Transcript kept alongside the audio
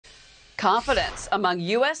Confidence among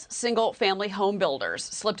U.S. single-family home builders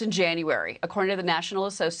slipped in January, according to the National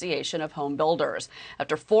Association of Home Builders.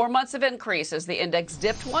 After 4 months of increases, the index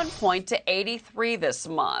dipped 1 point to 83 this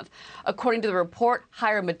month. According to the report,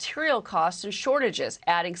 higher material costs and shortages,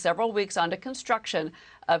 adding several weeks onto construction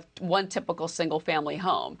of one typical single-family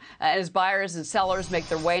home. As buyers and sellers make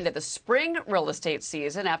their way into the spring real estate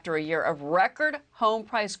season after a year of record home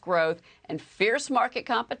price growth and fierce market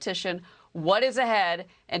competition, what is ahead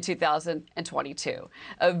in 2022?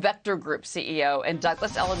 Vector Group CEO and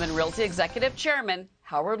Douglas Elliman Realty Executive Chairman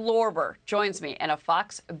Howard Lorber joins me in a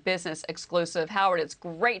Fox Business exclusive. Howard, it's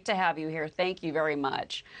great to have you here. Thank you very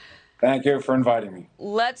much. Thank you for inviting me.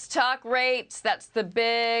 Let's talk rates. That's the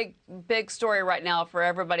big story right now for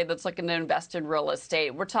everybody that's looking to invest in real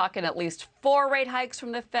estate. We're talking at least 4 rate hikes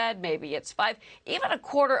from the Fed. Maybe it's 5. Even a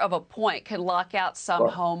quarter of a point can lock out some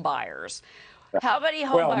home buyers. How many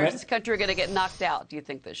home buyers in this country are going to get knocked out, do you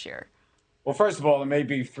think, this year? Well, first of all, it may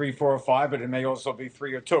be 3, 4, or 5, but it may also be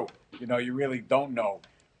 3 or 2. You know, you really don't know.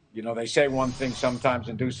 You know, they say one thing sometimes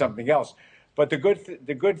and do something else. But the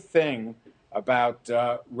good thing about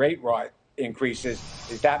rate increases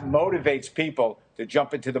is that motivates people to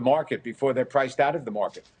jump into the market before they're priced out of the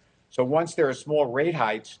market. So once there are small rate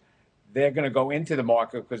hikes, they're going to go into the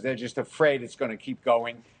market because they're just afraid it's going to keep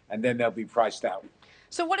going, and then they'll be priced out.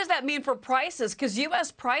 So what does that mean for prices? Because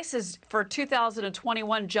U.S. prices for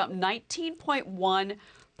 2021 jumped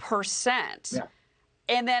 19.1%. Yeah.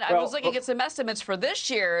 And then I was looking at some estimates for this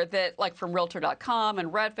year that, like from Realtor.com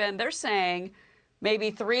and Redfin, they're saying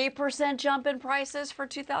maybe 3% jump in prices for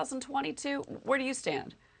 2022. Where do you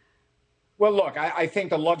stand? Well, look, I think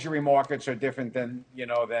the luxury markets are different than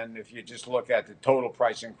if you just look at the total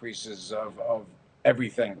price increases of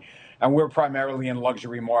everything. And we're primarily in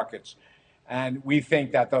luxury markets. And we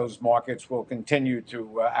think that those markets will continue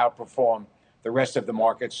to outperform the rest of the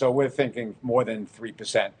market. So we're thinking more than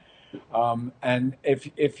 3%. And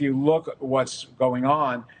if you look at what's going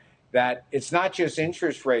on, that it's not just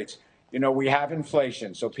interest rates. You know, we have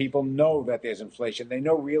inflation. So people know that there's inflation. They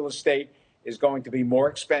know real estate is going to be more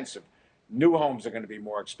expensive. New homes are going to be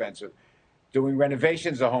more expensive. Doing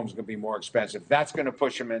renovations of homes is going to be more expensive. That's going to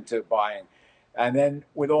push them into buying. And then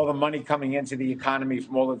with all the money coming into the economy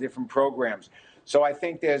from all the different programs. So I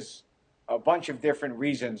think there's a bunch of different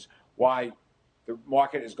reasons why the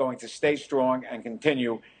market is going to stay strong and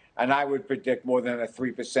continue. And I would predict more than a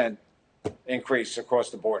 3% increase across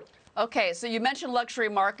the board. Okay, so you mentioned luxury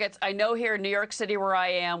markets. I know here in New York City where I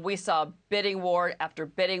am, we saw bidding war after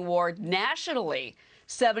bidding war. Nationally,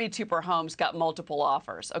 72 per homes got multiple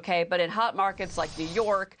offers, okay? But in hot markets like New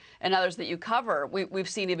York and others that you cover, we've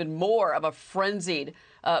seen even more of a frenzied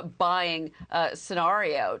buying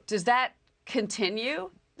scenario. Does that continue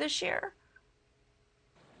this year?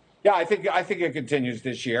 Yeah, I think it continues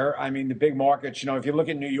this year. I mean, the big markets, you know, if you look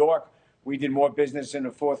at New York, we did more business in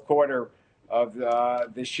the fourth quarter of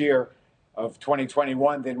this year of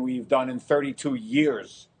 2021 than we've done in 32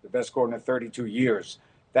 years, the best quarter in 32 years.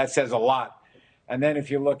 That says a lot. And then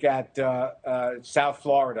if you look at South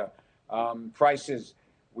Florida, prices,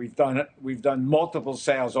 we've done multiple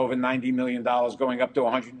sales over $90 million, going up to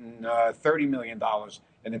 $130 million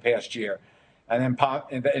in the past year. And then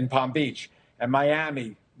in Palm Beach and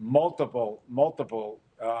Miami, multiple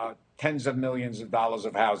tens of millions of dollars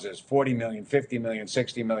of houses, 40 million, 50 million,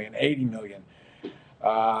 60 million, 80 million.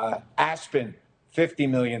 Aspen, 50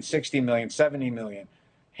 million, 60 million, 70 million.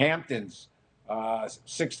 Hamptons,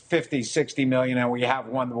 50, 60 million, and we have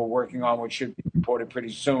one that we're working on, which should be reported pretty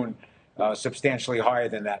soon, substantially higher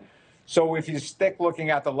than that. So if you stick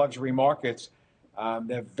looking at the luxury markets,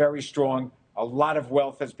 they're very strong. A lot of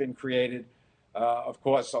wealth has been created. Of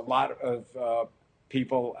course, a lot of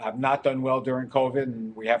people have not done well during COVID,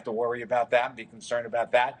 and we have to worry about that and be concerned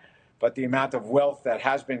about that. But the amount of wealth that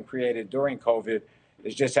has been created during COVID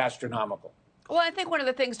is just astronomical. Well, I think one of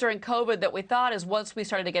the things during COVID that we thought is once we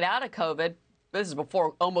started to get out of COVID, this is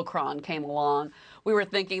before Omicron came along, we were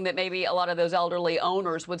thinking that maybe a lot of those elderly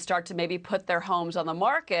owners would start to maybe put their homes on the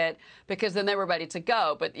market because then they were ready to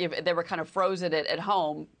go. But if they were kind of frozen at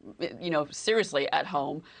home, you know, seriously at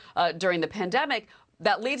home during the pandemic.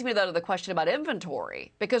 That leads me, though, to the question about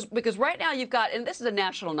inventory, because right now you've got, and this is a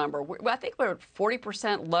national number, I think we're at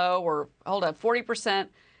 40% low, or hold on, 40%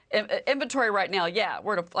 inventory right now. Yeah,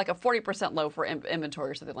 we're at like a 40% low for inventory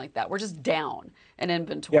or something like that. We're just down in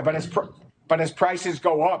inventory. Yeah, but as prices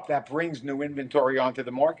go up, that brings new inventory onto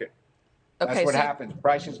the market. That's what happens.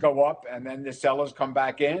 Prices go up, and then the sellers come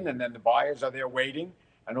back in, and then the buyers are there waiting,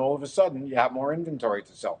 and all of a sudden you have more inventory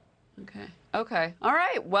to sell. Okay. All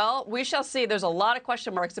right. Well, we shall see. There's a lot of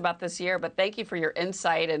question marks about this year, but thank you for your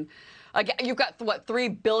insight. And You've got what,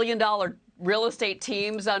 $3 billion real estate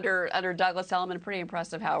teams under Douglas Elliman. Pretty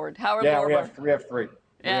impressive, Howard. Howard Yeah, Lorber. we have three. We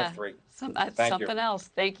Yeah, have three. that's Thank you. something else.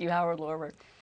 Thank you, Howard Lorber.